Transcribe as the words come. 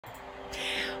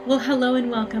Well, hello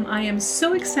and welcome. I am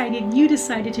so excited you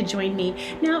decided to join me.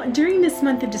 Now, during this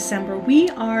month of December, we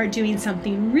are doing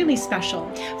something really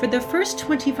special. For the first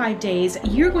 25 days,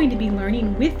 you're going to be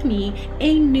learning with me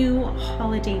a new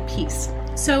holiday piece.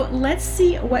 So let's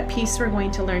see what piece we're going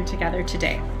to learn together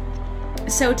today.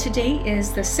 So today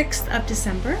is the 6th of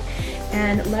December,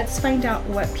 and let's find out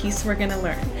what piece we're going to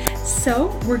learn. So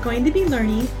we're going to be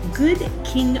learning Good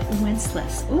King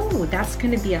Wencesles. Ooh, that's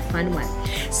going to be a fun one.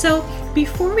 So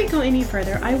before we go any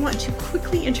further, I want to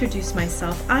quickly introduce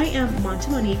myself. I am Monte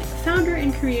Monique, founder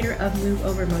and creator of Move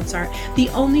Over Mozart, the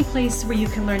only place where you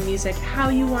can learn music how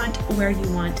you want, where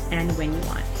you want, and when you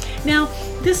want. Now,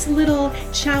 this little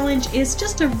challenge is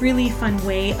just a really fun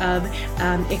way of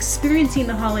experiencing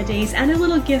the holidays and a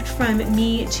little gift from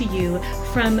me to you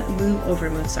from Move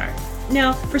Over Mozart.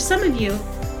 Now, for some of you,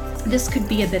 this could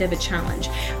be a bit of a challenge,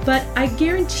 but I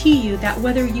guarantee you that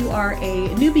whether you are a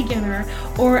new beginner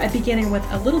or a beginner with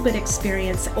a little bit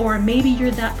experience, or maybe you're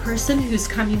that person who's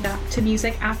coming back to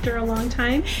music after a long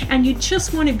time and you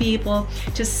just want to be able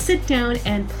to sit down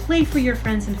and play for your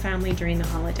friends and family during the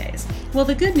holidays. Well,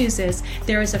 the good news is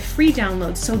there is a free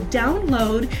download, so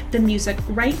download the music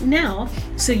right now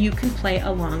so you can play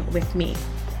along with me.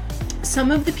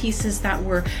 Some of the pieces that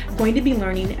we're going to be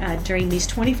learning during these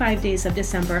 25 days of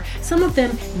December, some of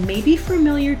them may be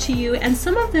familiar to you and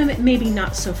some of them may be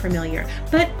not so familiar,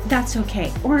 but that's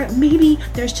okay. Or maybe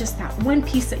there's just that one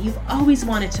piece that you've always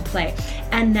wanted to play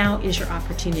and now is your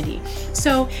opportunity.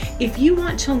 So if you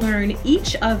want to learn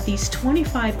each of these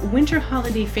 25 winter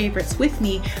holiday favorites with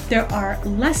me, there are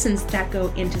lessons that go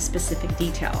into specific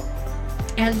detail.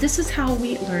 And this is how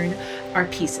we learn our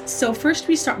pieces. So first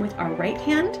we start with our right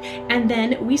hand, and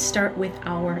then we start with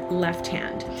our left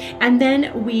hand, and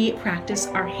then we practice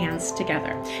our hands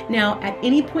together. Now, at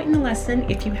any point in the lesson,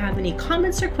 if you have any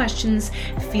comments or questions,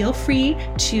 feel free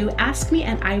to ask me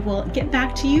and I will get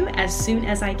back to you as soon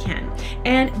as I can.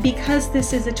 And because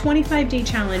this is a 25-day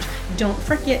challenge, don't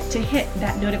forget to hit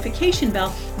that notification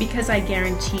bell, because I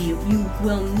guarantee you, you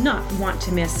will not want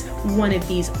to miss one of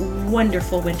these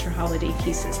wonderful winter holiday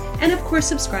pieces. And of course,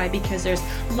 subscribe, because there's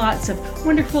lots of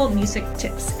wonderful music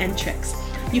tips and tricks.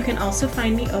 You can also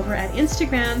find me over at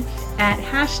Instagram at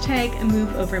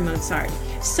 #MoveOverMozart.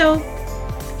 So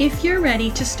if you're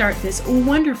ready to start this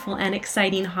wonderful and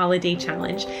exciting holiday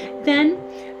challenge, then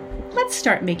let's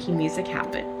start making music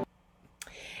happen.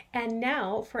 And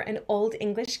now for an Old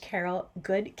English carol,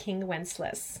 Good King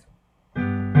Wencesles.